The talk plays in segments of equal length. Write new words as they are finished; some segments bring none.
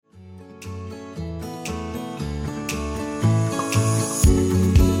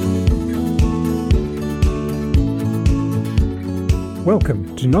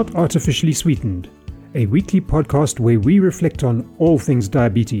Welcome to Not Artificially Sweetened, a weekly podcast where we reflect on all things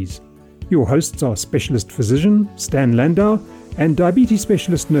diabetes. Your hosts are specialist physician Stan Landau and diabetes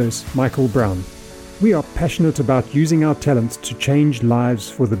specialist nurse Michael Brown. We are passionate about using our talents to change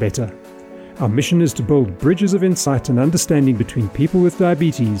lives for the better. Our mission is to build bridges of insight and understanding between people with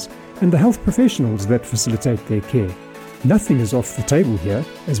diabetes and the health professionals that facilitate their care. Nothing is off the table here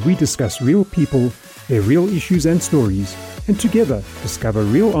as we discuss real people, their real issues and stories, and together discover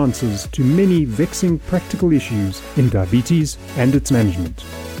real answers to many vexing practical issues in diabetes and its management.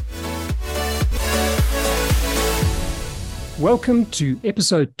 Welcome to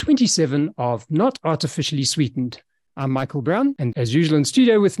episode 27 of Not Artificially Sweetened. I'm Michael Brown, and as usual in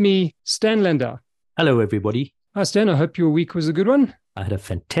studio with me, Stan Landau. Hello, everybody. Hi, Stan. I hope your week was a good one. I had a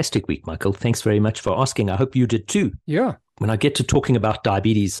fantastic week, Michael. Thanks very much for asking. I hope you did too. Yeah. When I get to talking about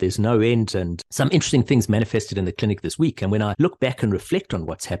diabetes, there's no end, and some interesting things manifested in the clinic this week. And when I look back and reflect on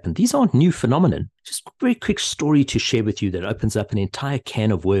what's happened, these aren't new phenomenon. Just a very quick story to share with you that opens up an entire can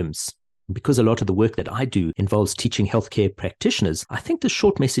of worms. Because a lot of the work that I do involves teaching healthcare practitioners, I think the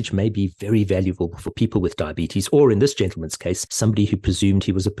short message may be very valuable for people with diabetes, or in this gentleman's case, somebody who presumed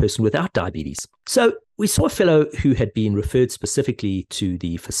he was a person without diabetes. So we saw a fellow who had been referred specifically to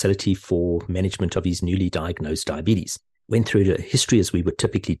the facility for management of his newly diagnosed diabetes. Went through a history as we would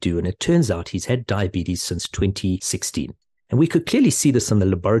typically do, and it turns out he's had diabetes since 2016. And we could clearly see this in the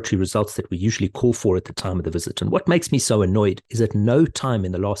laboratory results that we usually call for at the time of the visit. And what makes me so annoyed is at no time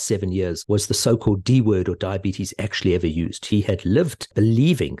in the last 7 years was the so-called D word or diabetes actually ever used. He had lived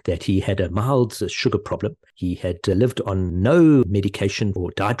believing that he had a mild sugar problem. He had lived on no medication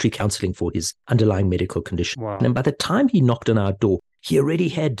or dietary counseling for his underlying medical condition. Wow. And by the time he knocked on our door, he already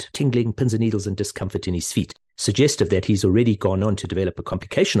had tingling, pins and needles and discomfort in his feet, suggestive that he's already gone on to develop a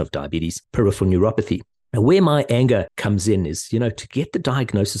complication of diabetes, peripheral neuropathy. Now, where my anger comes in is, to get the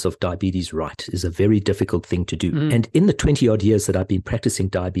diagnosis of diabetes right is a very difficult thing to do. And in the 20-odd years that I've been practicing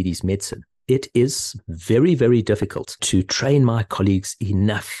diabetes medicine, it is very, very difficult to train my colleagues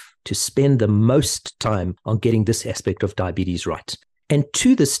enough to spend the most time on getting this aspect of diabetes right. And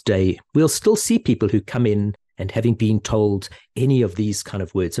to this day, we'll still see people who come in and having been told any of these kind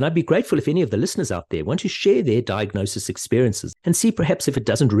of words. And I'd be grateful if any of the listeners out there want to share their diagnosis experiences and see perhaps if it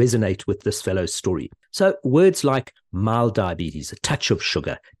doesn't resonate with this fellow's story. So words like mild diabetes, a touch of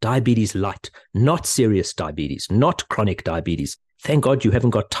sugar, diabetes light, not serious diabetes, not chronic diabetes. Thank God you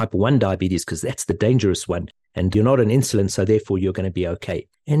haven't got type 1 diabetes because that's the dangerous one. And you're not on insulin, so therefore you're going to be okay.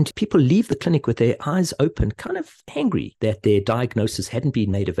 And people leave the clinic with their eyes open, kind of angry that their diagnosis hadn't been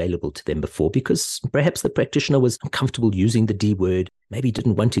made available to them before because perhaps the practitioner was uncomfortable using the D word, maybe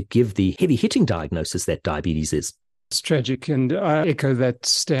didn't want to give the heavy-hitting diagnosis that diabetes is. It's tragic, and I echo that,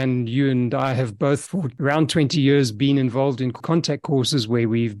 Stan. You and I have both for around 20 years been involved in contact courses where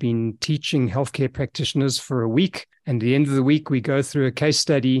we've been teaching healthcare practitioners for a week. And at the end of the week, we go through a case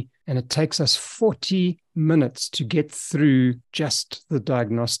study, and it takes us 40 minutes to get through just the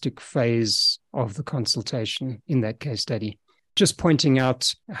diagnostic phase of the consultation in that case study. Just pointing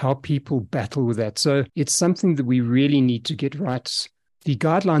out how people battle with that. So it's something that we really need to get right. The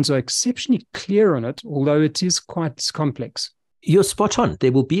guidelines are exceptionally clear on it, although it is quite complex. You're spot on.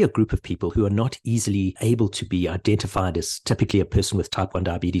 There will be a group of people who are not easily able to be identified as typically a person with type 1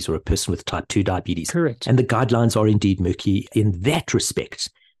 diabetes or a person with type 2 diabetes. Correct. And the guidelines are indeed murky in that respect.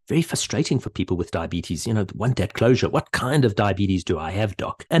 Very frustrating for people with diabetes, want that closure. What kind of diabetes do I have,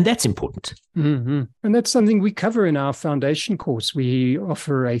 doc? And that's important. Mm-hmm. And that's something we cover in our foundation course. We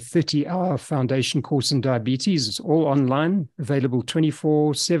offer a 30-hour foundation course in diabetes. It's all online, available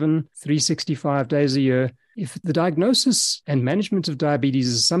 24/7, 365 days a year. If the diagnosis and management of diabetes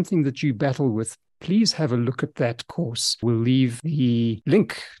is something that you battle with, please have a look at that course. We'll leave the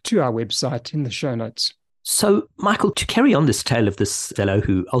link to our website in the show notes. So, Michael, to carry on this tale of this fellow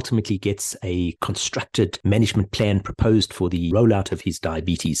who ultimately gets a constructed management plan proposed for the rollout of his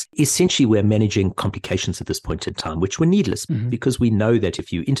diabetes, essentially we're managing complications at this point in time, which were needless because we know that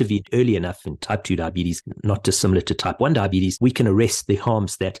if you intervene early enough in type 2 diabetes, not dissimilar to type 1 diabetes, we can arrest the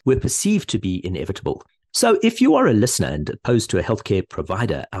harms that were perceived to be inevitable. So if you are a listener and opposed to a healthcare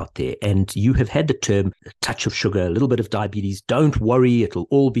provider out there and you have had the term a touch of sugar, a little bit of diabetes, don't worry, it'll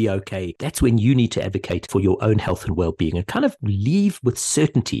all be okay. That's when you need to advocate for your own health and well-being and kind of leave with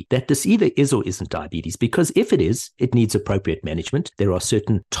certainty that this either is or isn't diabetes, because if it is, it needs appropriate management. There are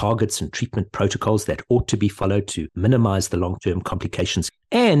certain targets and treatment protocols that ought to be followed to minimize the long-term complications.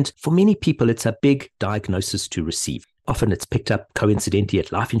 And for many people, it's a big diagnosis to receive. Often it's picked up coincidentally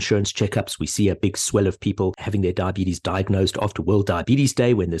at life insurance checkups. We see a big swell of people having their diabetes diagnosed after World Diabetes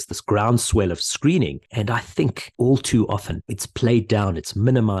Day when there's this groundswell of screening. And I think all too often it's played down, it's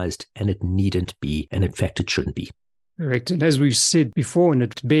minimized, and it needn't be. And in fact, it shouldn't be. Correct. And as we've said before, and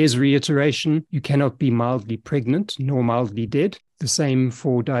it bears reiteration, you cannot be mildly pregnant nor mildly dead. The same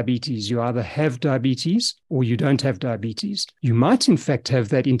for diabetes. You either have diabetes or you don't have diabetes. You might, in fact, have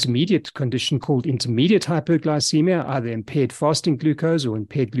that intermediate condition called intermediate hypoglycemia, either impaired fasting glucose or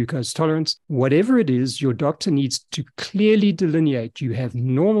impaired glucose tolerance. Whatever it is, your doctor needs to clearly delineate you have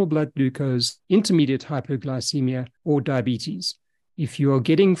normal blood glucose, intermediate hypoglycemia, or diabetes. If you are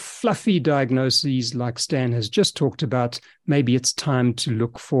getting fluffy diagnoses like Stan has just talked about, maybe it's time to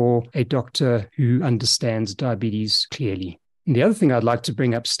look for a doctor who understands diabetes clearly. And the other thing I'd like to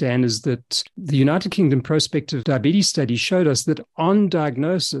bring up, Stan, is that the United Kingdom prospective diabetes study showed us that on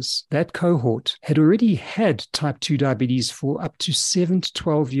diagnosis, that cohort had already had type 2 diabetes for up to 7 to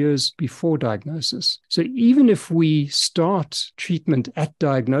 12 years before diagnosis. So even if we start treatment at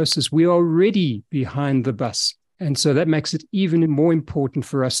diagnosis, we are already behind the bus. And so that makes it even more important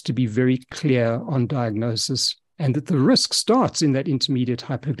for us to be very clear on diagnosis and that the risk starts in that intermediate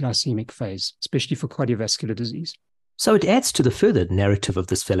hypoglycemic phase, especially for cardiovascular disease. So it adds to the further narrative of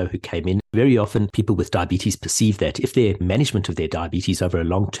this fellow who came in. Very often people with diabetes perceive that if their management of their diabetes over a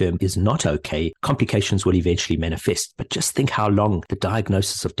long term is not okay, complications will eventually manifest. But just think how long the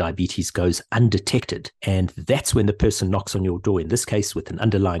diagnosis of diabetes goes undetected. And that's when the person knocks on your door, in this case with an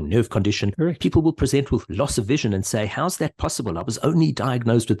underlying nerve condition. Correct. People will present with loss of vision and say, how's that possible? I was only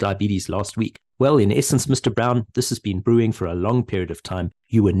diagnosed with diabetes last week. Well, in essence, Mr. Brown, this has been brewing for a long period of time.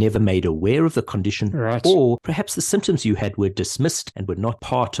 You were never made aware of the condition, right, or perhaps the symptoms you had were dismissed and were not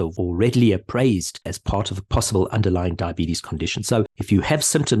part of or readily appraised as part of a possible underlying diabetes condition. So if you have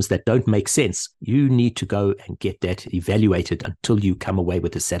symptoms that don't make sense, you need to go and get that evaluated until you come away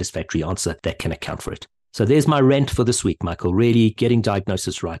with a satisfactory answer that can account for it. So there's my rant for this week, Michael. Really, getting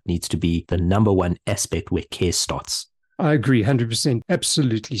diagnosis right needs to be the number one aspect where care starts. I agree, 100%.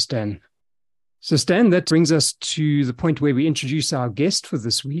 Absolutely, Stan. So Stan, that brings us to the point where we introduce our guest for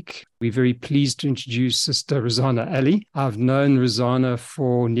this week. We're very pleased to introduce Sister Razana Allie. I've known Razana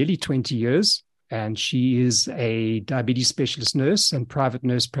for nearly 20 years, and she is a diabetes specialist nurse and private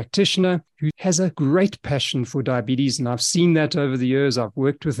nurse practitioner who has a great passion for diabetes. And I've seen that over the years. I've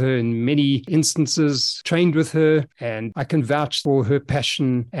worked with her in many instances, trained with her, and I can vouch for her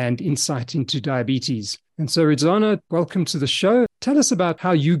passion and insight into diabetes. And so, Razana, welcome to the show. Tell us about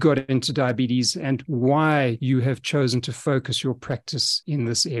how you got into diabetes and why you have chosen to focus your practice in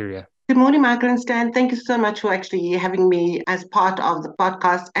this area. Good morning, Michael and Stan. Thank you so much for actually having me as part of the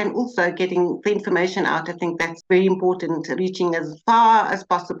podcast and also getting the information out. I think that's very important, reaching as far as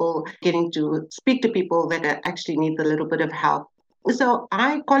possible, getting to speak to people that actually need a little bit of help. So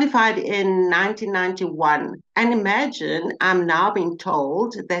I qualified in 1991, and imagine I'm now being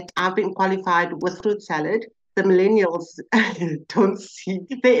told that I've been qualified with fruit salad. The millennials don't see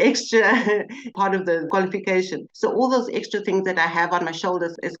the extra part of the qualification. So all those extra things that I have on my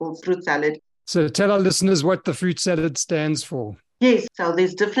shoulders is called fruit salad. So tell our listeners what the fruit salad stands for. Yes, so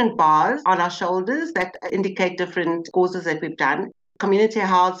there's different bars on our shoulders that indicate different courses that we've done. Community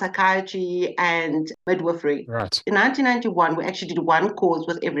health, psychiatry, and midwifery. Right. In 1991, we actually did one course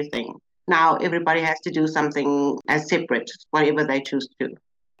with everything. Now everybody has to do something as separate, whatever they choose to do.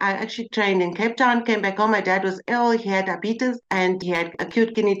 I actually trained in Cape Town, came back home. My dad was ill. He had diabetes and he had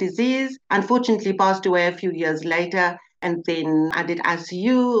acute kidney disease. Unfortunately, passed away a few years later. And then I did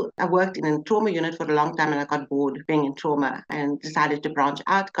ICU. I worked in a trauma unit for a long time and I got bored being in trauma and decided to branch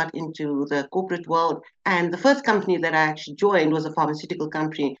out, got into the corporate world. And the first company that I actually joined was a pharmaceutical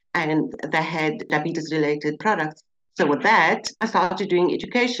company and they had diabetes-related products. So with that, I started doing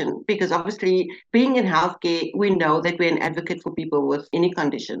education because obviously being in healthcare, we know that we're an advocate for people with any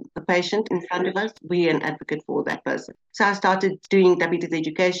condition. The patient in front of us, we're an advocate for that person. So I started doing diabetes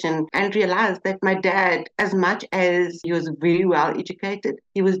education and realized that my dad, as much as he was very well educated,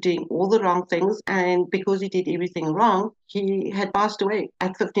 he was doing all the wrong things. And because he did everything wrong, he had passed away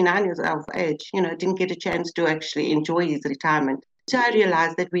at 59 years of age, didn't get a chance to actually enjoy his retirement. So I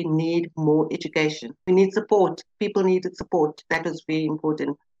realized that we need more education. We need support. People needed support. That was very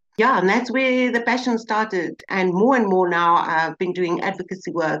important. Yeah, and that's where the passion started. And more now, I've been doing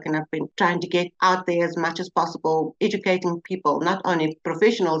advocacy work and I've been trying to get out there as much as possible, educating people, not only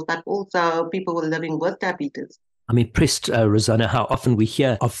professionals, but also people who are living with diabetes. I'm impressed, Razana, how often we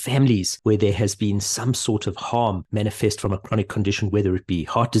hear of families where there has been some sort of harm manifest from a chronic condition, whether it be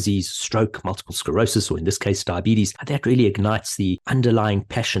heart disease, stroke, multiple sclerosis, or in this case, diabetes. That really ignites the underlying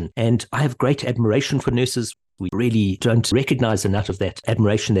passion. And I have great admiration for nurses. We really don't recognize enough of that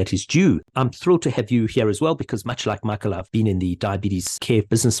admiration that is due. I'm thrilled to have you here as well, because much like Michael, I've been in the diabetes care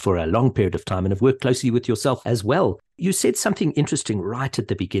business for a long period of time and have worked closely with yourself as well. You said something interesting right at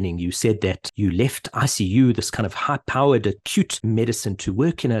the beginning. You said that you left ICU, this kind of high-powered acute medicine, to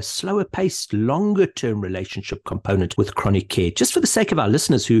work in a slower-paced, longer-term relationship component with chronic care. Just for the sake of our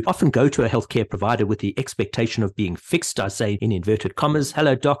listeners who often go to a healthcare provider with the expectation of being fixed, I say in inverted commas,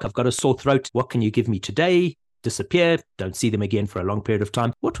 "Hello, doc, I've got a sore throat. What can you give me today?" Disappear, don't see them again for a long period of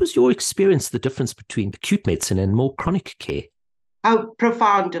time. What was your experience, the difference between acute medicine and more chronic care? A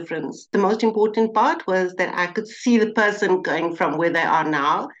profound difference. The most important part was that I could see the person going from where they are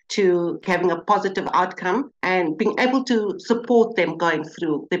now to having a positive outcome and being able to support them going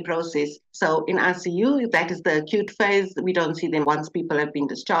through the process. So in ICU, that is the acute phase. We don't see them once people have been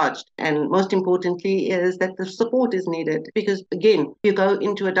discharged. And most importantly is that the support is needed, because again, you go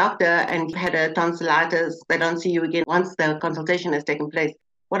into a doctor and you've had a tonsillitis, they don't see you again once the consultation has taken place.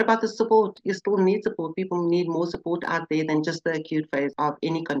 What about the support? You still need support. People need more support out there than just the acute phase of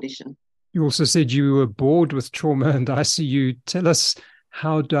any condition. You also said you were bored with trauma and ICU. Tell us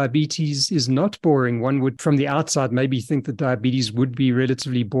how diabetes is not boring. One would, from the outside, maybe think that diabetes would be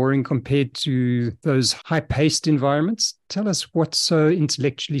relatively boring compared to those high-paced environments. Tell us what's so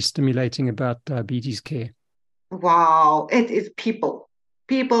intellectually stimulating about diabetes care. Wow, it is people.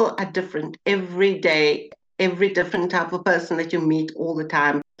 People are different every day. Every different type of person that you meet all the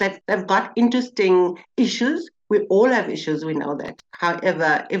time, that they've got interesting issues. We all have issues, we know that.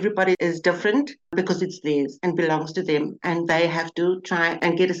 However, everybody is different because it's theirs and belongs to them, and they have to try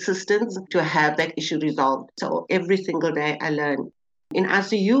and get assistance to have that issue resolved. So every single day I learn. In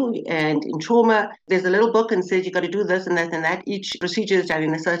ICU and in trauma, there's a little book and says you got to do this and that and that. Each procedure is done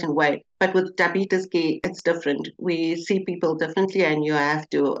in a certain way. But with diabetes care, it's different. We see people differently, and you have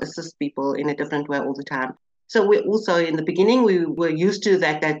to assist people in a different way all the time. So we also, in the beginning, we were used to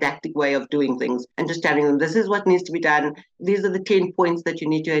that didactic way of doing things and just telling them, this is what needs to be done. These are the 10 points that you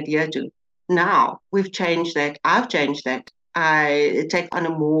need to adhere to. Now, we've changed that. I've changed that. I take on a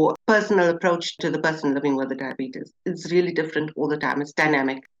more personal approach to the person living with the diabetes. It's really different all the time. It's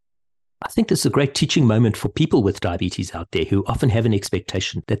dynamic. I think this is a great teaching moment for people with diabetes out there who often have an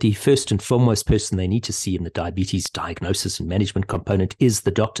expectation that the first and foremost person they need to see in the diabetes diagnosis and management component is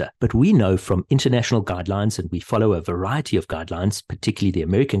the doctor. But we know from international guidelines, and we follow a variety of guidelines, particularly the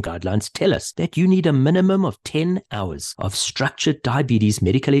American guidelines, tell us that you need a minimum of 10 hours of structured diabetes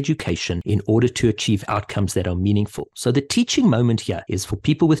medical education in order to achieve outcomes that are meaningful. So the teaching moment here is for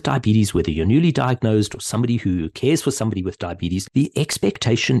people with diabetes, whether you're newly diagnosed or somebody who cares for somebody with diabetes, the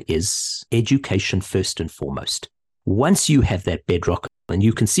expectation is education first and foremost. Once you have that bedrock, and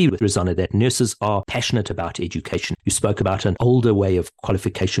you can see with Razana that nurses are passionate about education. You spoke about an older way of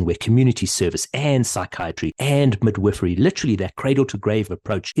qualification where community service and psychiatry and midwifery, literally that cradle to grave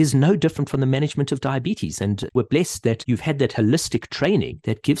approach, is no different from the management of diabetes. And we're blessed that you've had that holistic training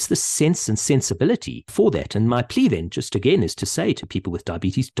that gives the sense and sensibility for that. And my plea then, just again, is to say to people with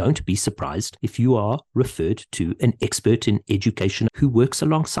diabetes, don't be surprised if you are referred to an expert in education who works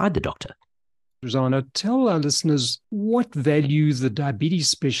alongside the doctor. Razana, tell our listeners what value the diabetes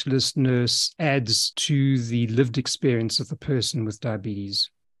specialist nurse adds to the lived experience of the person with diabetes.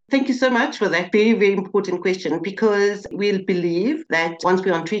 Thank you so much for that very, very important question, because we'll believe that once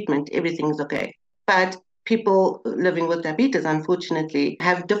we're on treatment, everything's okay. But people living with diabetes, unfortunately,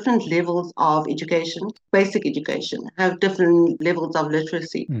 have different levels of education, basic education, have different levels of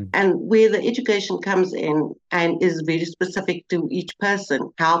literacy. And where the education comes in and is very specific to each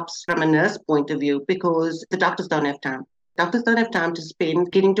person helps from a nurse point of view, because the doctors don't have time. Doctors don't have time to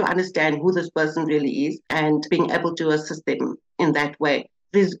spend getting to understand who this person really is and being able to assist them in that way.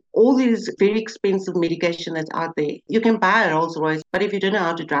 There's all these very expensive medication that's out there. You can buy a Rolls Royce, but if you don't know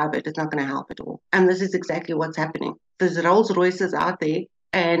how to drive it, it's not going to help at all. And this is exactly what's happening. There's Rolls Royces out there,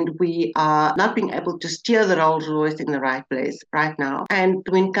 and we are not being able to steer the Rolls Royce in the right place right now. And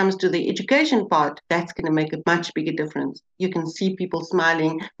when it comes to the education part, that's going to make a much bigger difference. You can see people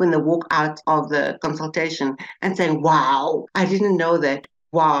smiling when they walk out of the consultation and saying, wow, I didn't know that.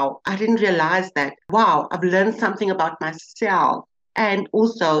 Wow, I didn't realize that. Wow, I've learned something about myself. And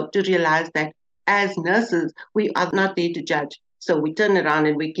also to realize that as nurses, we are not there to judge. So we turn around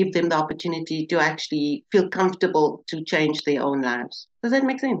and we give them the opportunity to actually feel comfortable to change their own lives. Does that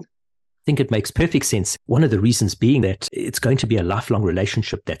make sense? I think it makes perfect sense. One of the reasons being that it's going to be a lifelong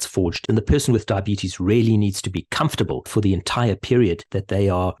relationship that's forged, and the person with diabetes really needs to be comfortable for the entire period that they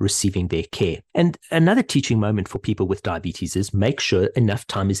are receiving their care. And another teaching moment for people with diabetes is make sure enough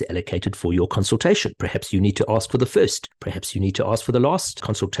time is allocated for your consultation. Perhaps you need to ask for the first, perhaps you need to ask for the last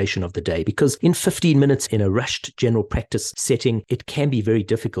consultation of the day, because in 15 minutes in a rushed general practice setting, it can be very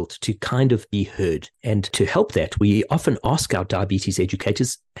difficult to kind of be heard. And to help that, we often ask our diabetes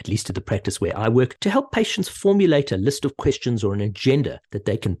educators, at least at the practice where I work, to help patients formulate a list of questions or an agenda that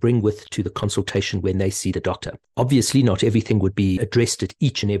they can bring with to the consultation when they see the doctor. Obviously, not everything would be addressed at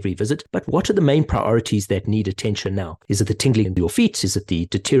each and every visit, but what are the main priorities that need attention now? Is it the tingling in your feet? Is it the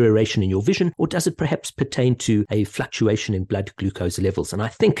deterioration in your vision? Or does it perhaps pertain to a fluctuation in blood glucose levels? And I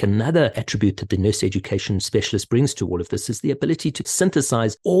think another attribute that the nurse education specialist brings to all of this is the ability to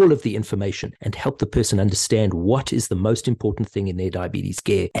synthesize all of the information and help the person understand what is the most important thing in their diabetes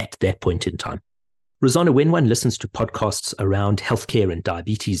care at that point in time. Razana, when one listens to podcasts around healthcare and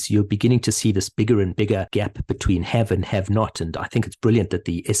diabetes, you're beginning to see this bigger and bigger gap between have and have not. And I think it's brilliant that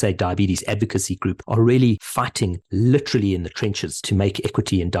the SA Diabetes Advocacy Group are really fighting literally in the trenches to make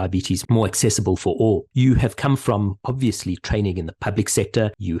equity in diabetes more accessible for all. You have come from obviously training in the public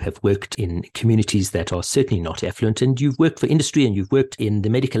sector. You have worked in communities that are certainly not affluent, and you've worked for industry, and you've worked in the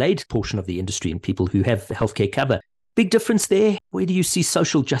medical aid portion of the industry and people who have healthcare cover. Big difference there. Where do you see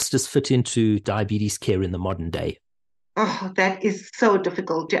social justice fit into diabetes care in the modern day? Oh, that is so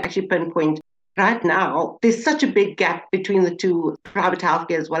difficult to actually pinpoint. Right now, there's such a big gap between the two, private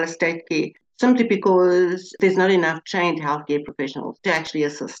healthcare as well as state care, simply because there's not enough trained healthcare professionals to actually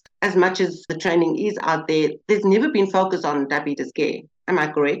assist. As much as the training is out there, there's never been focus on diabetes care. Am I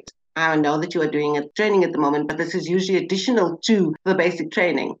correct? I know that you are doing a training at the moment, but this is usually additional to the basic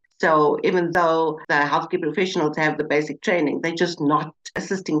training. So even though the healthcare professionals have the basic training, they're just not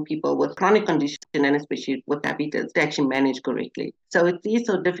assisting people with chronic condition and especially with diabetes to actually manage correctly. So it is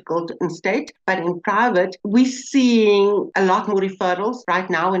so difficult in state, but in private, we're seeing a lot more referrals right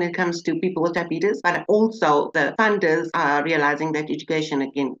now when it comes to people with diabetes, but also the funders are realizing that education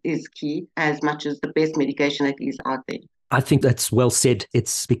again is key as much as the best medication that is out there. I think that's well said.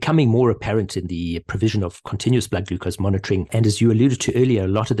 It's becoming more apparent in the provision of continuous blood glucose monitoring. And as you alluded to earlier, a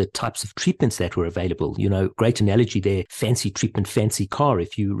lot of the types of treatments that were available, great analogy there, fancy treatment, fancy car.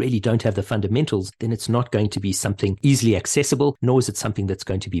 If you really don't have the fundamentals, then it's not going to be something easily accessible, nor is it something that's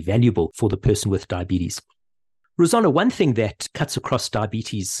going to be valuable for the person with diabetes. Razana, one thing that cuts across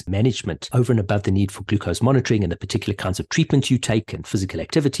diabetes management over and above the need for glucose monitoring and the particular kinds of treatment you take and physical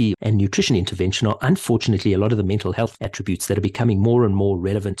activity and nutrition intervention are unfortunately a lot of the mental health attributes that are becoming more and more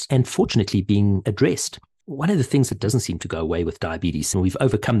relevant and fortunately being addressed. One of the things that doesn't seem to go away with diabetes, and we've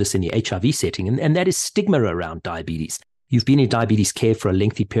overcome this in the HIV setting, and that is stigma around diabetes. You've been in diabetes care for a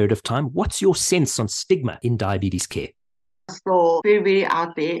lengthy period of time. What's your sense on stigma in diabetes care? Still very, very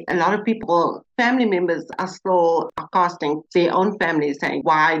out there. A lot of people, family members are still casting their own families saying,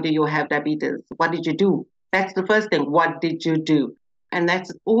 why do you have diabetes? What did you do? That's the first thing. What did you do? And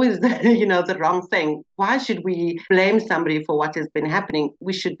that's always, the wrong thing. Why should we blame somebody for what has been happening?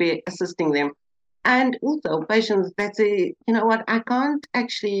 We should be assisting them. And also patients that say, I can't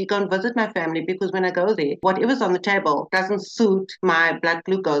actually go and visit my family because when I go there, whatever's on the table doesn't suit my blood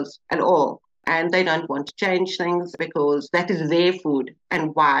glucose at all. And they don't want to change things because that is their food.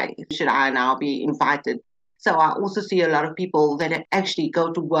 And why should I now be invited? So I also see a lot of people that actually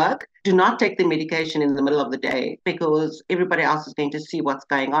go to work, do not take the medication in the middle of the day because everybody else is going to see what's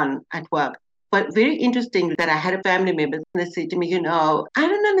going on at work. But very interesting that I had a family member that said to me, I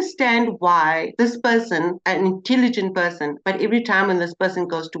don't understand why this person, an intelligent person, but every time when this person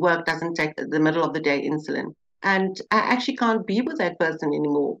goes to work, doesn't take the middle of the day insulin. And I actually can't be with that person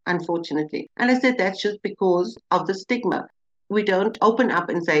anymore, unfortunately. And I said, that's just because of the stigma. We don't open up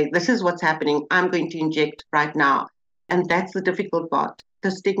and say, this is what's happening. I'm going to inject right now. And that's the difficult part.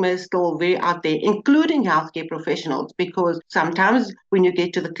 The stigma is still very out there, including healthcare professionals, because sometimes when you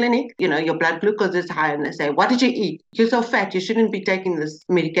get to the clinic, your blood glucose is high and they say, what did you eat? You're so fat. You shouldn't be taking this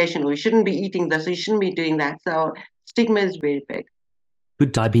medication, or you shouldn't be eating this, or you shouldn't be doing that. So stigma is very big.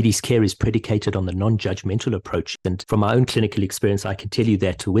 Good diabetes care is predicated on the non-judgmental approach. And from my own clinical experience, I can tell you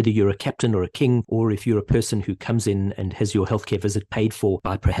that whether you're a captain or a king, or if you're a person who comes in and has your healthcare visit paid for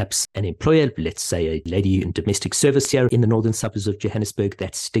by perhaps an employer, let's say a lady in domestic service here in the northern suburbs of Johannesburg,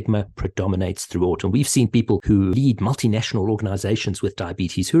 that stigma predominates throughout. And we've seen people who lead multinational organizations with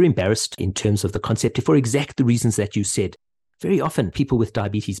diabetes who are embarrassed in terms of the concept for exact the reasons that you said. very often people with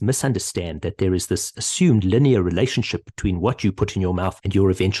diabetes misunderstand that there is this assumed linear relationship between what you put in your mouth and your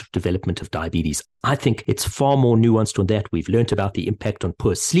eventual development of diabetes. I think it's far more nuanced than that. We've learned about the impact on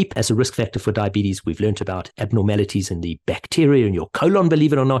poor sleep as a risk factor for diabetes. We've learned about abnormalities in the bacteria in your colon,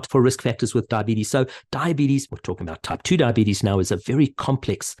 believe it or not, for risk factors with diabetes. So diabetes, we're talking about type 2 diabetes now, is a very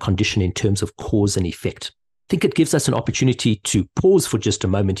complex condition in terms of cause and effect. I think it gives us an opportunity to pause for just a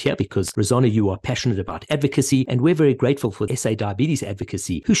moment here because, Razana, you are passionate about advocacy, and we're very grateful for SA Diabetes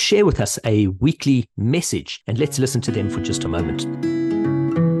Advocacy, who share with us a weekly message. And let's listen to them for just a moment.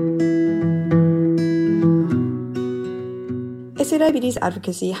 SA Diabetes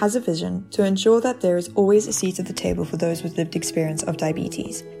Advocacy has a vision to ensure that there is always a seat at the table for those with lived experience of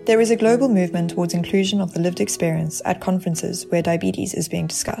diabetes. There is a global movement towards inclusion of the lived experience at conferences where diabetes is being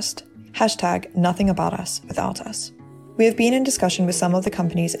discussed. #nothing about us without us. We have been in discussion with some of the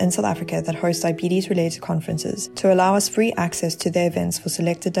companies in South Africa that host diabetes-related conferences to allow us free access to their events for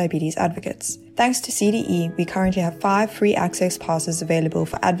selected diabetes advocates. Thanks to CDE, we currently have 5 free access passes available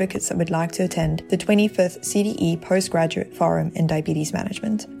for advocates that would like to attend the 25th CDE Postgraduate Forum in Diabetes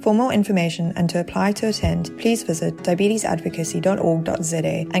Management. For more information and to apply to attend, please visit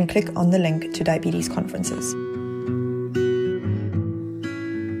diabetesadvocacy.org.za and click on the link to Diabetes Conferences.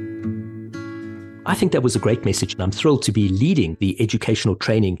 I think that was a great message, and I'm thrilled to be leading the educational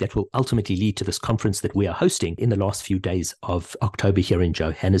training that will ultimately lead to this conference that we are hosting in the last few days of October here in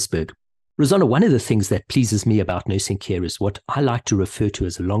Johannesburg. Razana, one of the things that pleases me about nursing care is what I like to refer to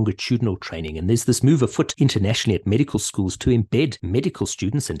as longitudinal training. And there's this move afoot internationally at medical schools to embed medical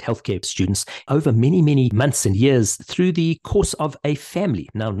students and healthcare students over many, many months and years through the course of a family.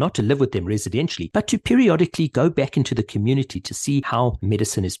 Now, not to live with them residentially, but to periodically go back into the community to see how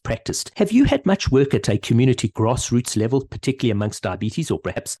medicine is practiced. Have you had much work at a community grassroots level, particularly amongst diabetes, or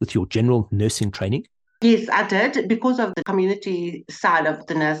perhaps with your general nursing training? Yes, I did, because of the community side of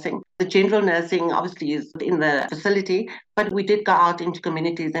the nursing. The general nursing obviously is in the facility, but we did go out into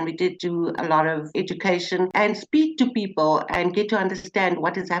communities and we did do a lot of education and speak to people and get to understand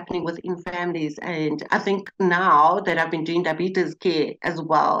what is happening within families. And I think now that I've been doing diabetes care as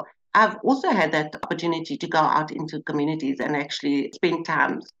well, I've also had that opportunity to go out into communities and actually spend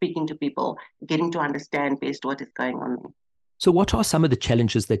time speaking to people, getting to understand best what is going on. So what are some of the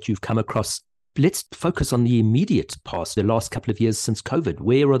challenges that you've come across? Let's focus on the immediate past, the last couple of years since COVID.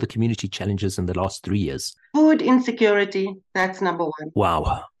 Where are the community challenges in the last 3 years? Food insecurity, that's number one.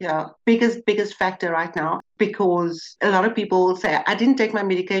 Wow. Yeah, biggest factor right now, because a lot of people say, I didn't take my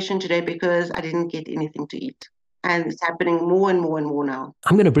medication today because I didn't get anything to eat. And it's happening more and more and more now.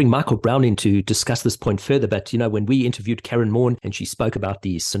 I'm going to bring Michael Brown in to discuss this point further. But, when we interviewed Karen Morn and she spoke about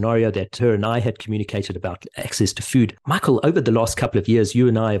the scenario that her and I had communicated about access to food. Michael, over the last couple of years, you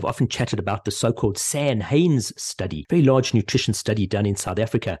and I have often chatted about the so-called San-Haynes study, very large nutrition study done in South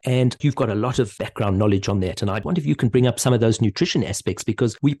Africa. And you've got a lot of background knowledge on that. And I wonder if you can bring up some of those nutrition aspects,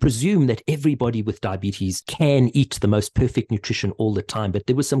 because we presume that everybody with diabetes can eat the most perfect nutrition all the time. But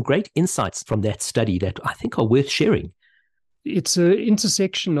there were some great insights from that study that I think are worth sharing. It's an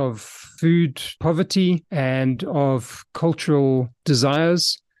intersection of food poverty and of cultural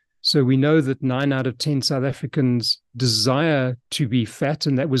desires. So we know that 9 out of 10 South Africans desire to be fat,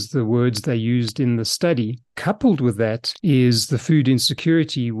 and that was the words they used in the study. Coupled with that is the food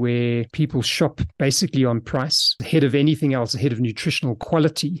insecurity, where people shop basically on price ahead of anything else, ahead of nutritional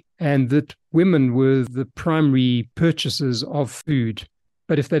quality, and that women were the primary purchasers of food.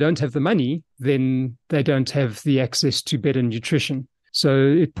 But if they don't have the money, then they don't have the access to better nutrition. So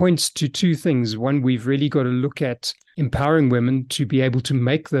it points to 2 things. One, we've really got to look at empowering women to be able to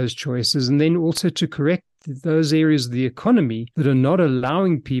make those choices, and then also to correct those areas of the economy that are not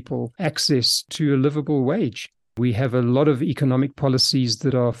allowing people access to a livable wage. We have a lot of economic policies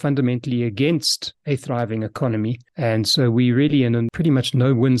that are fundamentally against a thriving economy. And so we're really in a pretty much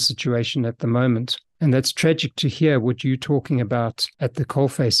no-win situation at the moment. And that's tragic to hear what you're talking about at the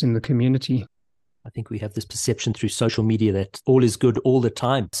coalface in the community. I think we have this perception through social media that all is good all the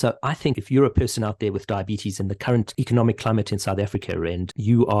time. So I think if you're a person out there with diabetes in the current economic climate in South Africa and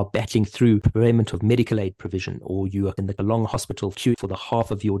you are battling through payment of medical aid provision, or you are in the long hospital queue for the half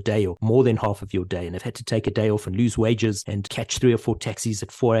of your day or more than half of your day and have had to take a day off and lose wages and catch 3 or 4 taxis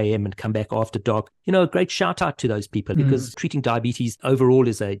at 4 a.m. and come back after dark, a great shout out to those people, because treating diabetes overall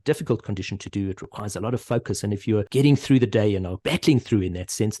is a difficult condition to do. It requires a lot of focus. And if you're getting through the day and are battling through in that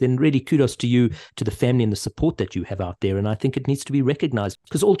sense, then really kudos to you. to the family and the support that you have out there. And I think it needs to be recognized,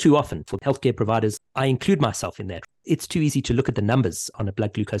 because all too often for healthcare providers, I include myself in that, it's too easy to look at the numbers on a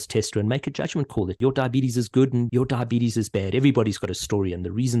blood glucose tester and make a judgment call that your diabetes is good and your diabetes is bad. Everybody's got a story, and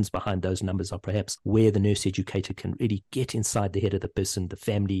the reasons behind those numbers are perhaps where the nurse educator can really get inside the head of the person, the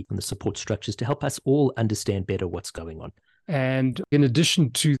family, and the support structures to help us all understand better what's going on. And in addition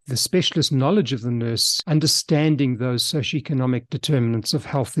to the specialist knowledge of the nurse, understanding those socioeconomic determinants of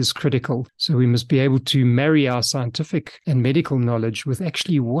health is critical. So we must be able to marry our scientific and medical knowledge with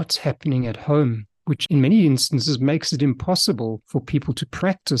actually what's happening at home, which in many instances makes it impossible for people to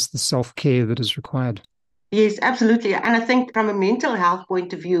practice the self-care that is required. Yes, absolutely. And I think from a mental health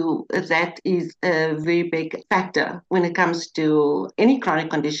point of view, that is a very big factor when it comes to any chronic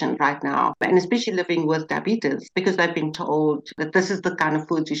condition right now, and especially living with diabetes, because they've been told that this is the kind of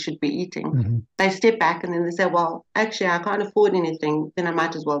foods you should be eating. Mm-hmm. They step back and then they say, well, actually, I can't afford anything, then I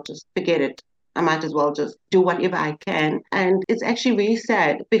might as well just forget it. I might as well just do whatever I can. And it's actually really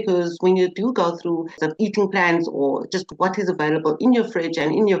sad, because when you do go through the eating plans or just what is available in your fridge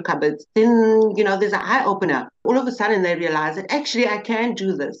and in your cupboards, then, there's an eye opener. All of a sudden they realize that actually I can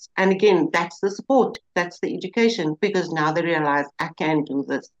do this. And again, that's the support, that's the education, because now they realize I can do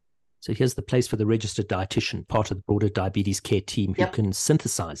this. So here's the place for the registered dietitian, part of the broader diabetes care team, who can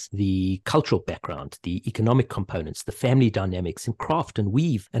synthesize the cultural background, the economic components, the family dynamics, and craft and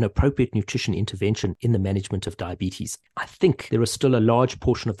weave an appropriate nutrition intervention in the management of diabetes. I think there is still a large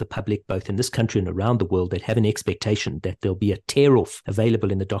portion of the public, both in this country and around the world, that have an expectation that there'll be a tear-off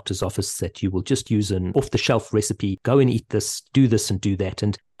available in the doctor's office, that you will just use an off-the-shelf recipe, go and eat this and do that.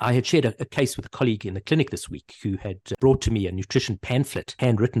 And I had shared a case with a colleague in the clinic this week who had brought to me a nutrition pamphlet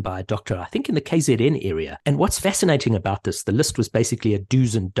handwritten by a doctor, I think in the KZN area. And what's fascinating about this, the list was basically a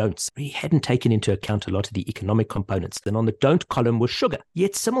do's and don'ts. He hadn't taken into account a lot of the economic components. Then on the don't column was sugar.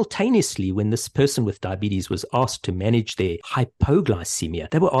 Yet simultaneously, when this person with diabetes was asked to manage their hypoglycemia,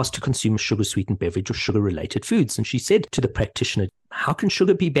 they were asked to consume sugar-sweetened beverage or sugar-related foods. And she said to the practitioner, how can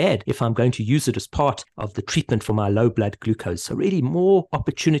sugar be bad if I'm going to use it as part of the treatment for my low blood glucose? So really more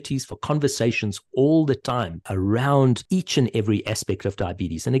opportunities for conversations all the time around each and every aspect of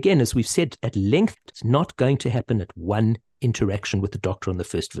diabetes. And again, as we've said at length, it's not going to happen at one interaction with the doctor on the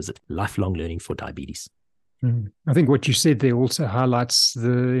first visit. Lifelong learning for diabetes. I think what you said there also highlights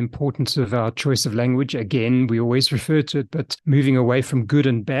the importance of our choice of language. Again, we always refer to it, but moving away from good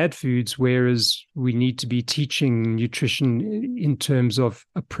and bad foods, whereas we need to be teaching nutrition in terms of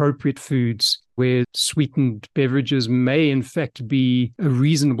appropriate foods, where sweetened beverages may in fact be a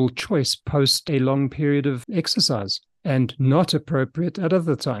reasonable choice post a long period of exercise and not appropriate at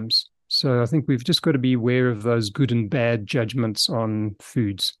other times. So I think we've just got to be aware of those good and bad judgments on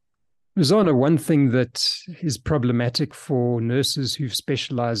foods. Razana, one thing that is problematic for nurses who've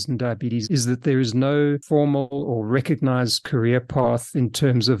specialized in diabetes is that there is no formal or recognized career path in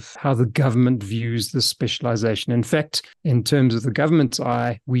terms of how the government views this specialization. In fact, in terms of the government's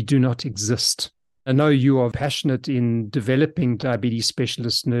eye, we do not exist. I know you are passionate in developing diabetes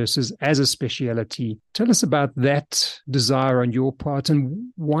specialist nurses as a specialty. Tell us about that desire on your part,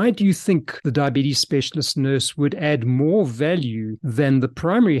 and why do you think the diabetes specialist nurse would add more value than the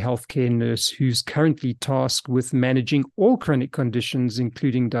primary healthcare nurse who's currently tasked with managing all chronic conditions,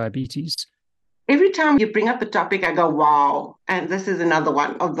 including diabetes? Every time you bring up a topic, I go, wow. And this is another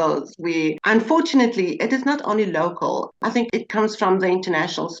one of those where, unfortunately, it is not only local. I think it comes from the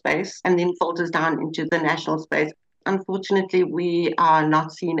international space and then filters down into the national space. Unfortunately, we are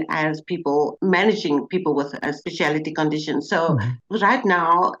not seen as people managing people with a specialty condition. So right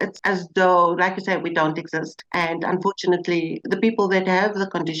now, it's as though, like you said, we don't exist. And unfortunately, the people that have the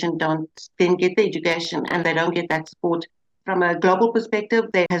condition don't then get the education and they don't get that support. From a global perspective,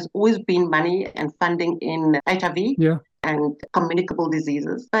 there has always been money and funding in HIV and communicable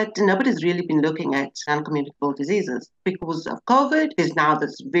diseases, but nobody's really been looking at non-communicable diseases. Because of COVID, there's now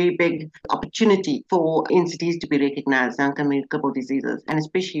this very big opportunity for NCDs to be recognized, non-communicable diseases, and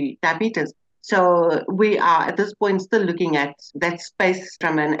especially diabetes. So we are at this point still looking at that space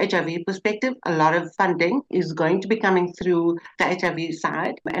from an HIV perspective. A lot of funding is going to be coming through the HIV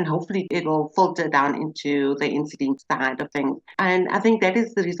side, and hopefully it will filter down into the incident side of things. And I think that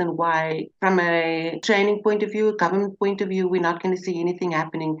is the reason why, from a training point of view, a government point of view, we're not going to see anything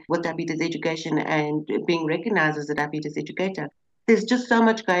happening with diabetes education and being recognized as a diabetes educator. There's just so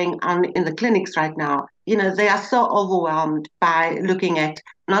much going on in the clinics right now. They are so overwhelmed by looking at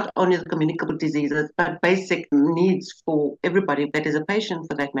not only the communicable diseases, but basic needs for everybody that is a patient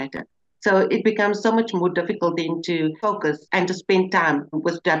for that matter. So it becomes so much more difficult then to focus and to spend time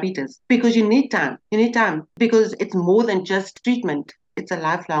with diabetes because you need time. You need time because it's more than just treatment. It's a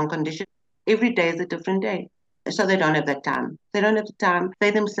lifelong condition. every day is a different day. So they don't have that time. They don't have the time.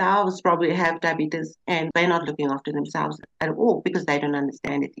 They themselves probably have diabetes and they're not looking after themselves at all because they don't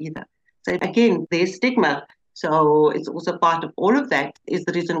understand it either. So again, there's stigma. So it's also part of all of that is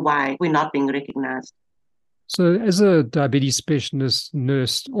the reason why we're not being recognized. So as a diabetes specialist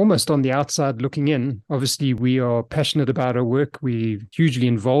nurse, almost on the outside looking in, obviously we are passionate about our work. We're hugely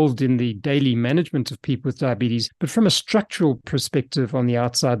involved in the daily management of people with diabetes. But from a structural perspective on the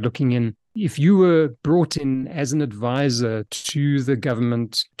outside looking in, if you were brought in as an advisor to the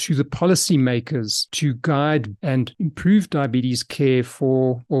government, to the policymakers, to guide and improve diabetes care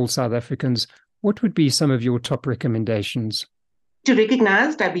for all South Africans, what would be some of your top recommendations? To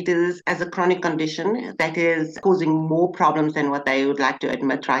recognize diabetes as a chronic condition that is causing more problems than what they would like to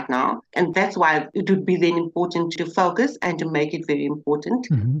admit right now. And that's why it would be then important to focus and to make it very important.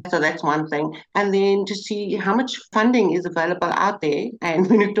 So that's one thing. And then to see how much funding is available out there. And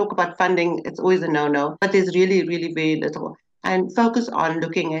when you talk about funding, it's always a no-no, but there's really, really very little. And focus on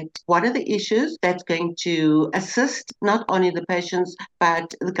looking at what are the issues that's going to assist not only the patients,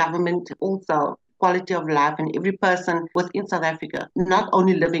 but the government also. Quality of life and every person within South Africa, not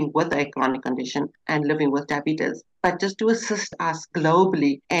only living with a chronic condition and living with diabetes, but just to assist us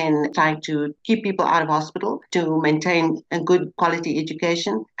globally in trying to keep people out of hospital, to maintain a good quality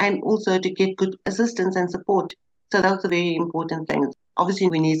education, and also to get good assistance and support. So those are very important things. Obviously,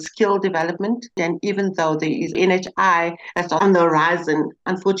 we need skill development. And even though there is NHI that's on the horizon,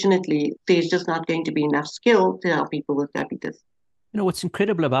 unfortunately, there's just not going to be enough skill to help people with diabetes. You know, what's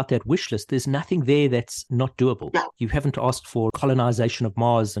incredible about that wish list, there's nothing there that's not doable. Yeah. You haven't asked for colonization of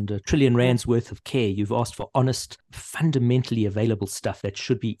Mars and R1 trillion worth of care. You've asked for honest, fundamentally available stuff that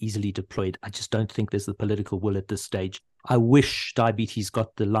should be easily deployed. I just don't think there's the political will at this stage. I wish diabetes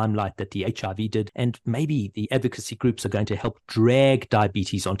got the limelight that the HIV did, and maybe the advocacy groups are going to help drag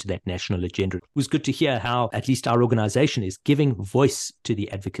diabetes onto that national agenda. It was good to hear how at least our organization is giving voice to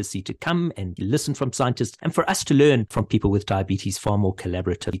the advocacy to come and listen from scientists and for us to learn from people with diabetes far more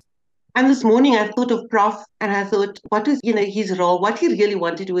collaboratively. And this morning I thought of Prof and I thought, what is, his role, what he really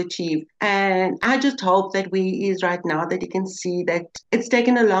wanted to achieve. And I just hope that where he is right now, that he can see that it's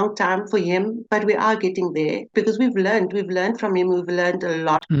taken a long time for him, but we are getting there because we've learned from him. We've learned a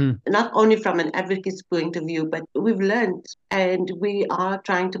lot, not only from an advocacy point of view, but we've learned and we are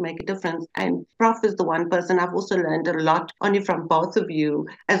trying to make a difference. And Prof is the one person I've also learned a lot only from both of you,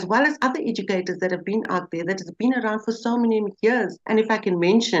 as well as other educators that have been out there, that has been around for so many years. And if I can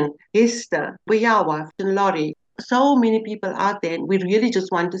mention, Esther, Buyawa, and Laurie, so many people out there, and we really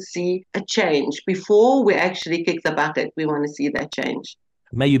just want to see a change. Before we actually kick the bucket, we want to see that change.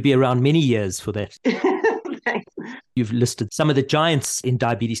 May you be around many years for that. Thanks. You've listed some of the giants in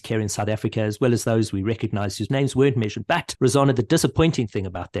diabetes care in South Africa, as well as those we recognize whose names weren't mentioned. But, Razana, the disappointing thing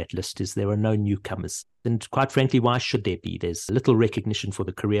about that list is there are no newcomers. And quite frankly, why should there be? There's little recognition for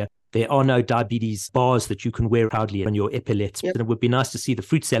the career. There are no diabetes bars that you can wear proudly on your epaulets. Yep. And it would be nice to see the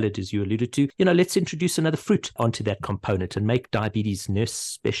fruit salad, as you alluded to. Let's introduce another fruit onto that component and make diabetes nurse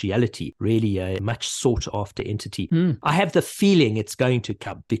speciality really a much sought after entity. I have the feeling it's going to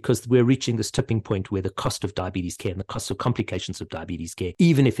come because we're reaching this tipping point where the cost of diabetes care and the cost of complications of diabetes care,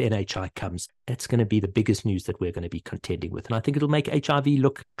 even if NHI comes, it's going to be the biggest news that we're going to be contending with. And I think it'll make HIV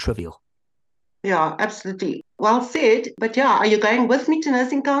look trivial. Yeah, absolutely. Well said. But are you going with me to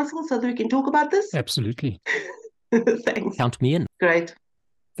Nursing Council so that we can talk about this? Absolutely. Thanks. Count me in. Great.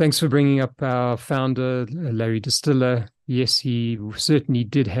 Thanks for bringing up our founder, Larry Distiller. Yes, he certainly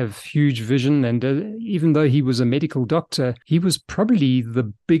did have huge vision. And even though he was a medical doctor, he was probably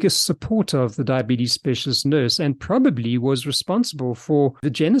the biggest supporter of the diabetes specialist nurse and probably was responsible for the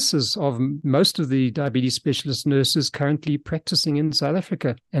genesis of most of the diabetes specialist nurses currently practicing in South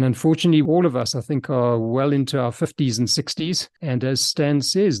Africa. And unfortunately, all of us, I think, are well into our 50s and 60s. And as Stan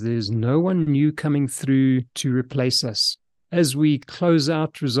says, there's no one new coming through to replace us. As we close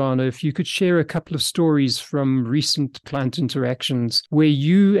out, Razana, if you could share a couple of stories from recent client interactions where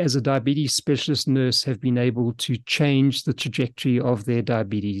you, as a diabetes specialist nurse, have been able to change the trajectory of their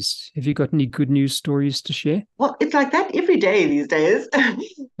diabetes. Have you got any good news stories to share? Well, it's like that every day these days.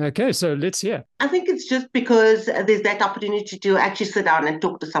 Okay, so let's hear. I think it's just because there's that opportunity to actually sit down and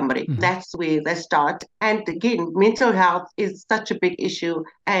talk to somebody. That's where they start. And again, mental health is such a big issue,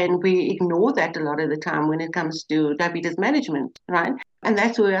 and we ignore that a lot of the time when it comes to diabetes management, right? And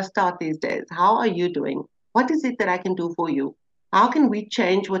that's where I start these days. How are you doing? What is it that I can do for you? How can we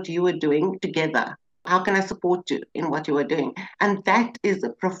change what you are doing together? How can I support you in what you are doing? And that is a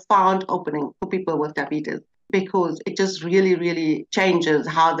profound opening for people with diabetes, because it just really, really changes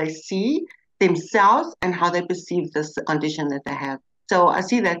how they see themselves and how they perceive this condition that they have. So I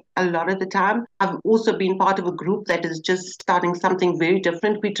see that a lot of the time. I've also been part of a group that is just starting something very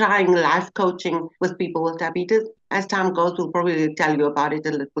different. We're trying life coaching with people with diabetes. As time goes, we'll probably tell you about it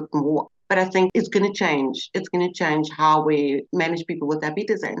a little bit more. But I think it's going to change. It's going to change how we manage people with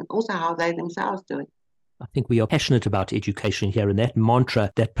diabetes and also how they themselves do it. I think we are passionate about education here, and that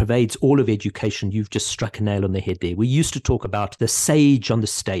mantra that pervades all of education, you've just struck a nail on the head there. We used to talk about the sage on the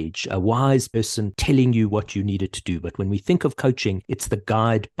stage, a wise person telling you what you needed to do. But when we think of coaching, it's the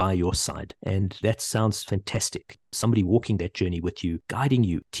guide by your side. And that sounds fantastic. Somebody walking that journey with you, guiding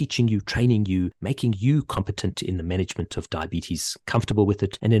you, teaching you, training you, making you competent in the management of diabetes, comfortable with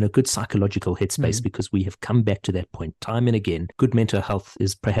it, and in a good psychological headspace, because we have come back to that point time and again. Good mental health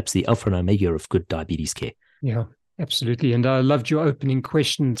is perhaps the alpha and omega of good diabetes care. Yeah, absolutely. And I loved your opening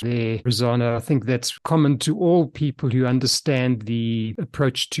question there, Razana. I think that's common to all people who understand the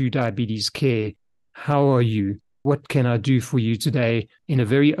approach to diabetes care. How are you? What can I do for you today in a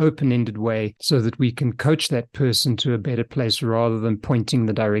very open-ended way so that we can coach that person to a better place rather than pointing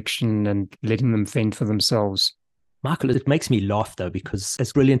the direction and letting them fend for themselves? Michael, it makes me laugh, though, because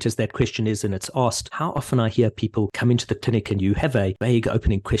as brilliant as that question is, and it's asked, how often I hear people come into the clinic and you have a vague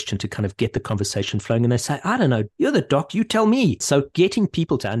opening question to kind of get the conversation flowing, and they say, I don't know, you're the doc, you tell me. So getting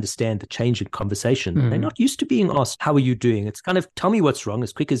people to understand the change in conversation, they're not used to being asked, how are you doing? It's kind of, tell me what's wrong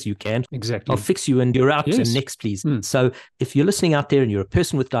as quick as you can. Exactly. I'll fix you and you're out. Yes. And next, please. So if you're listening out there and you're a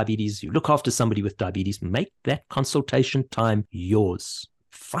person with diabetes, you look after somebody with diabetes, make that consultation time yours.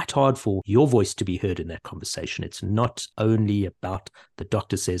 Fight hard for your voice to be heard in that conversation. It's not only about the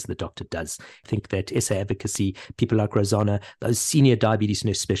doctor says, the doctor does. I think that SA advocacy, people like Razana, those senior diabetes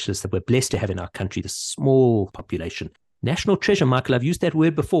nurse specialists that we're blessed to have in our country, the small population. National treasure, Michael, I've used that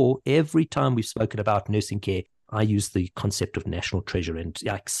word before. Every time we've spoken about nursing care, I use the concept of national treasure, and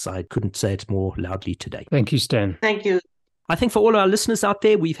yikes, I couldn't say it more loudly today. Thank you, Stan. Thank you. I think for all our listeners out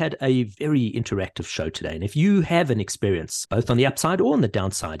there, we've had a very interactive show today. And if you have an experience, both on the upside or on the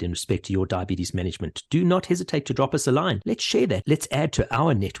downside in respect to your diabetes management, do not hesitate to drop us a line. Let's share that. Let's add to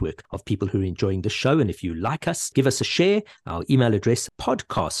our network of people who are enjoying the show. And if you like us, give us a share. Our email address,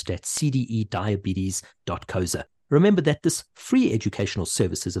 podcast@cdediabetes.coza. Remember that this free educational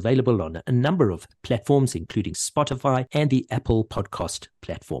service is available on a number of platforms, including Spotify and the Apple Podcast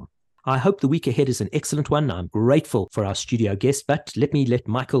platform. I hope the week ahead is an excellent one. I'm grateful for our studio guest, but let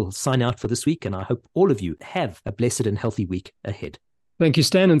Michael sign out for this week, and I hope all of you have a blessed and healthy week ahead. Thank you,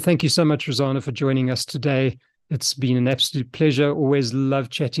 Stan, and thank you so much, Razana, for joining us today. It's been an absolute pleasure. Always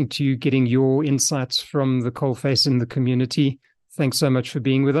love chatting to you, getting your insights from the coalface in the community. Thanks so much for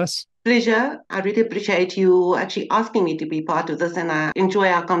being with us. Pleasure. I really appreciate you actually asking me to be part of this, and I enjoy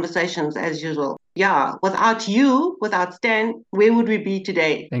our conversations as usual. Yeah, without you, without Stan, where would we be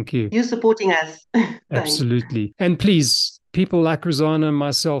today? Thank you. You supporting us. Absolutely. And please, people like Razana and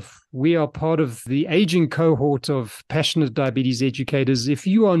myself, we are part of the aging cohort of passionate diabetes educators. If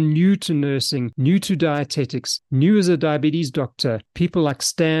you are new to nursing, new to dietetics, new as a diabetes doctor, people like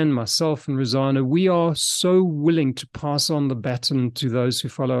Stan, myself, and Razana, we are so willing to pass on the baton to those who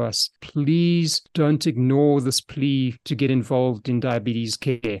follow us. Please don't ignore this plea to get involved in diabetes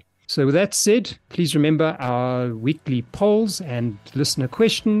care. So with that said, please remember our weekly polls and listener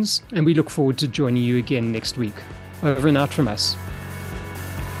questions, and we look forward to joining you again next week. Over and out from us.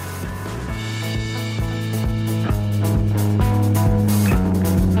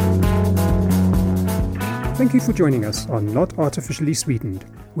 Thank you for joining us on Not Artificially Sweetened,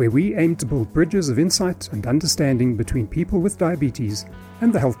 where we aim to build bridges of insight and understanding between people with diabetes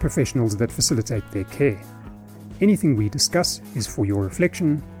and the health professionals that facilitate their care. Anything we discuss is for your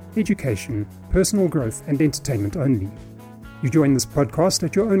reflection, education, personal growth, and entertainment only. You join this podcast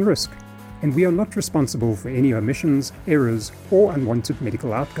at your own risk, and we are not responsible for any omissions, errors, or unwanted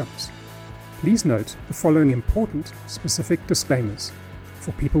medical outcomes. Please note the following important, specific disclaimers.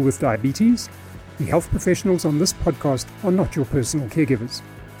 For people with diabetes, the health professionals on this podcast are not your personal caregivers.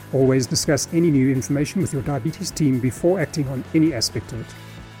 Always discuss any new information with your diabetes team before acting on any aspect of it.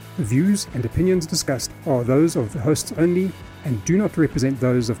 The views and opinions discussed are those of the hosts only and do not represent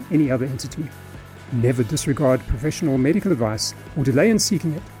those of any other entity. Never disregard professional medical advice or delay in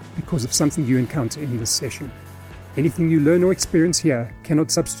seeking it because of something you encounter in this session. Anything you learn or experience here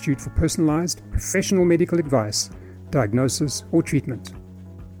cannot substitute for personalized, professional medical advice, diagnosis, or treatment.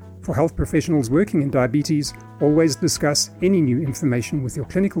 For health professionals working in diabetes, always discuss any new information with your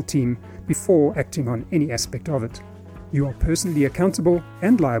clinical team before acting on any aspect of it. You are personally accountable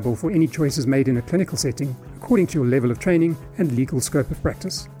and liable for any choices made in a clinical setting according to your level of training and legal scope of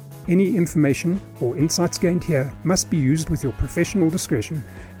practice. Any information or insights gained here must be used with your professional discretion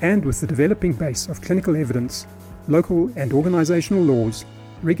and with the developing base of clinical evidence, local and organizational laws,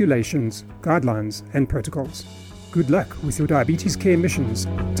 regulations, guidelines, and protocols. Good luck with your diabetes care missions.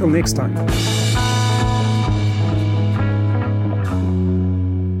 Till next time.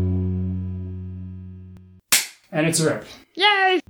 And it's a wrap. Yay!